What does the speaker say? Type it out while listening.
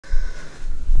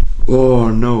Oh,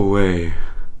 no way.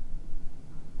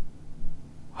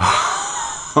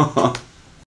 Oh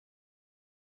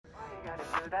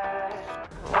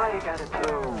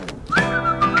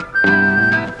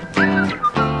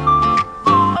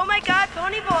my god,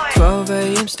 Pony Boy! 12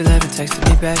 AM, still haven't texted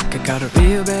me back. I got a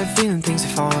real bad feeling things are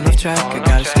falling off track. I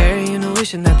got a scary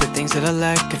intuition that the things that I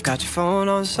lack. I've got your phone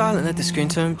on silent, let the screen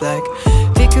turn black.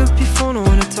 Pick up your phone, I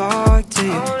wanna talk to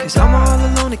you, cause I'm all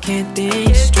alone, I can't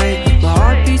think straight. My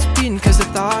heart beats beating cause I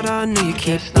thought I knew you.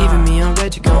 Keep leaving me on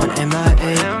red, you're going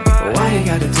MIA. Why you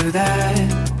gotta do that?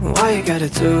 Why you gotta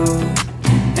do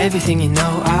everything you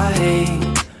know I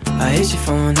hate? I hit your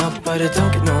phone up, but I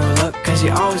don't get no luck, cause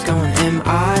you're always going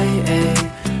MIA.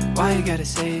 Why you gotta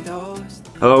say those?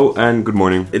 Hello and good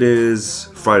morning. It is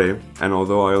Friday, and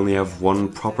although I only have one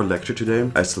proper lecture today,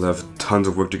 I still have tons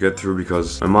of work to get through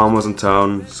because my mom was in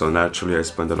town, so naturally I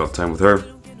spent a lot of time with her.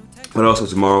 But also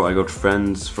tomorrow I got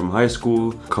friends from high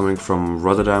school coming from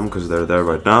Rotterdam because they're there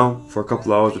right now for a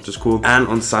couple hours, which is cool. And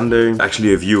on Sunday,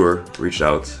 actually a viewer reached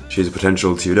out. She's a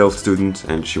potential TU Delft student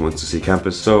and she wants to see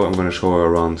campus. So I'm going to show her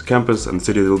around campus and the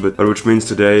city a little bit. But which means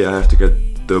today I have to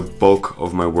get the bulk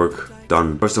of my work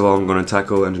done. First of all, I'm going to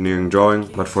tackle engineering drawing,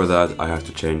 but for that I have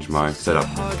to change my setup.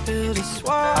 Now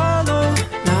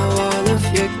all of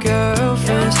your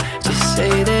girlfriends just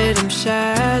say that I'm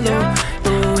shallow,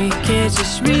 but we can't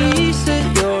just reset.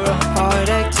 You're a hard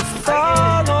act to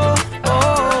follow.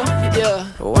 Oh, yeah.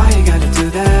 Why you gotta do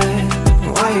that?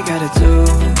 Why you gotta do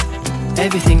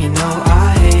everything you know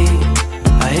I hate?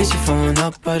 I hit your phone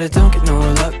up, but I don't get no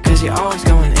luck, cause you're always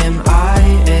going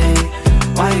MIA.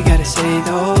 Why you gotta say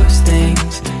those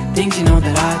things, things you know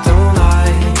that I don't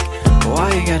like?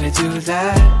 Why you gotta do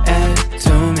that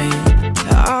to me?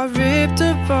 I ripped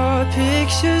apart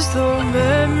pictures, though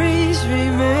memories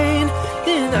remain.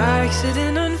 An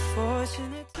accident,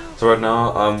 unfortunate. So right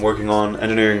now I'm working on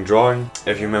engineering drawing.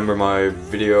 If you remember my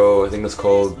video, I think it's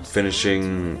called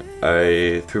finishing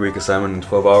a 3-week assignment in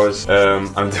 12 hours.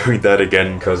 I'm doing that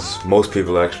again because most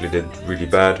people actually did really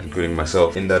bad, including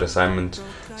myself, in that assignment.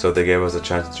 So they gave us a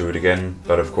chance to do it again,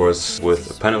 but of course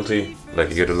with a penalty, like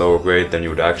you get a lower grade than you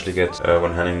would actually get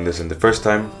when handling this in the first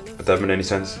time, if that made any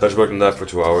sense. So I just worked on that for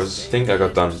 2 hours. I think I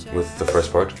got done with the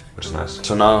first part, which is nice.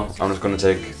 So now I'm just gonna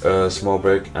take a small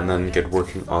break and then get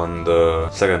working on the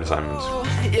second assignment.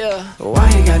 Yeah. Why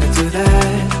you gotta do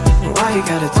that? Why you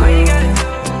gotta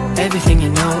do everything you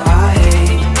know I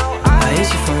hate? I hit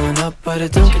your phone up, but I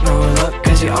don't get no luck,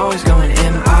 cause you're always going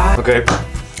MIA. Okay,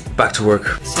 back to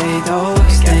work. Say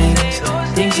those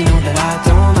things you know that I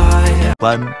don't like.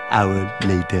 1 hour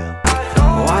later.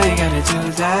 Why you gotta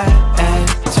do that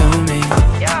to me?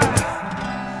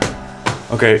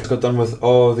 Okay, got done with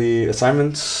all the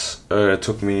assignments. It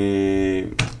took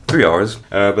me 3 hours,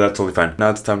 but that's totally fine. Now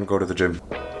it's time to go to the gym.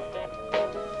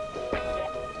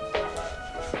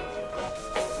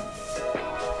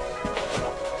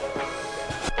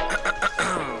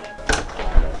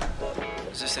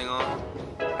 Is this thing on?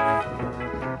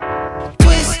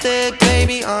 Twisted,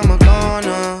 baby, I'm a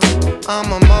goner,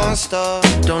 I'm a monster.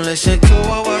 Don't listen to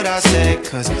what I say,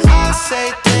 cause I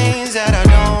say things that I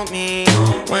don't mean.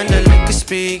 When the liquor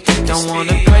speak, don't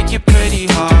wanna break your pretty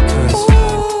heart, cause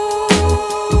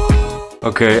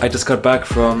Okay, I just got back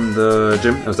from the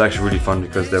gym. It was actually really fun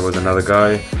because there was another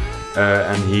guy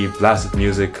and he blasted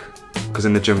music. Because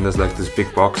in the gym there's like this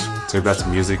big box, so he blasted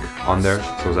music on there,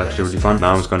 so it was actually really fun.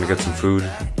 Now I'm just gonna get some food,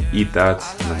 eat that,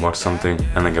 and then watch something,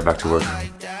 and then get back to work.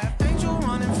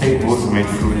 I also made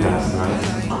food last night.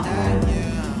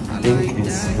 I think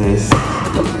it's this.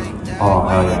 Oh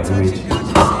hell yeah,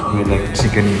 we made like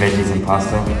chicken, veggies and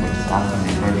pasta, which is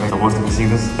absolutely perfect. I wasn't missing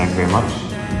this, thank you very much.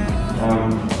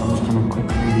 I'm just gonna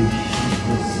quickly heat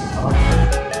this up.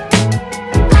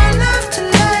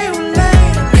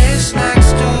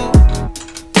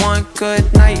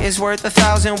 good night is worth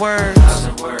 1,000 words.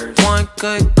 One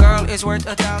good girl is worth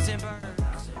 1,000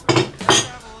 birds.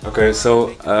 Okay,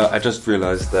 so I just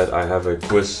realized that I have a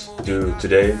quiz due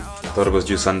today. I thought it was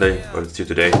due Sunday, but it's due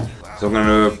today. So I'm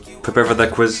gonna prepare for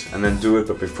that quiz and then do it,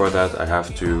 but before that I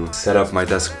have to set up my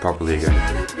desk properly again.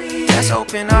 Let's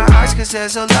open our eyes cause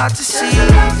there's a lot to see.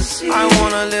 I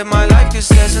wanna live my life cause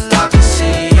there's a lot to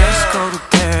see. Let's go to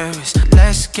Paris,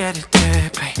 let's get it there,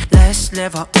 babe. Let's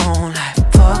live our own life,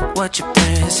 fuck what your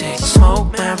friends say.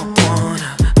 Smoke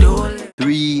marijuana, do it.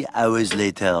 3 hours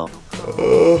later.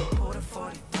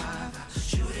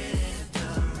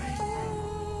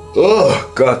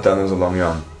 Oh, god damn, that was a long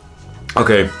yawn.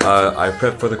 Okay, I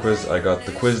prepped for the quiz, I got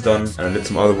the quiz done, and I did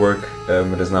some other work.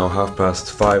 It is now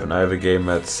 5:30 and I have a game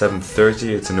at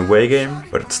 7:30. It's an away game,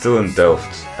 but it's still in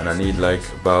Delft. And I need like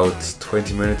about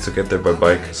 20 minutes to get there by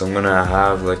bike. So I'm gonna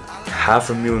have like half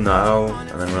a meal now,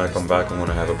 and then when I come back I'm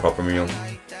gonna have a proper meal.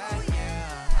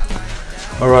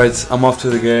 Alright, I'm off to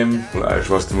the game. I just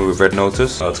watched the movie Red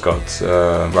Notice. It's got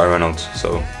Ryan Reynolds,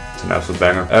 so it's an absolute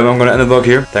banger. I'm gonna end the vlog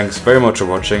here. Thanks very much for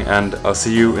watching, and I'll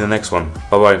see you in the next one.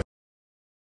 Bye bye.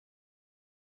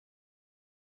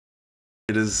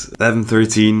 It is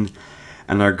 11:13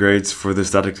 and our grades for the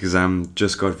statics exam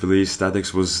just got released.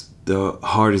 Statics was the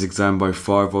hardest exam by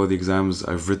far of all the exams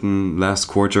I've written last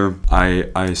quarter.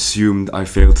 I assumed I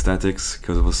failed statics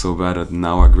because it was so bad that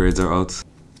now our grades are out.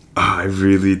 I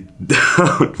really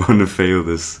don't want to fail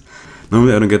this.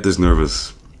 Normally I don't get this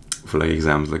nervous for like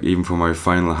exams. Like even for my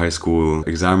final high school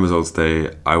exam results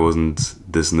day, I wasn't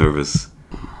this nervous.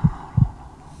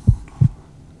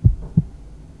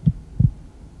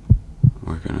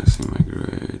 Where can I see my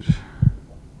grade?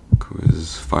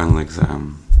 Quiz, final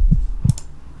exam.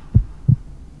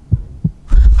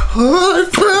 Oh, I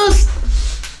passed!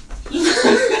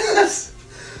 Yes!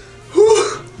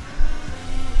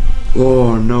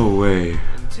 Oh, no way.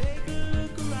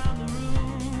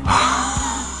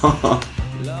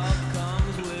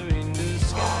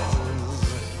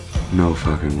 No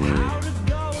fucking way.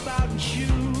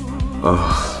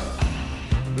 Oh.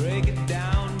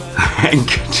 Thank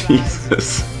you,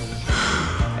 Jesus.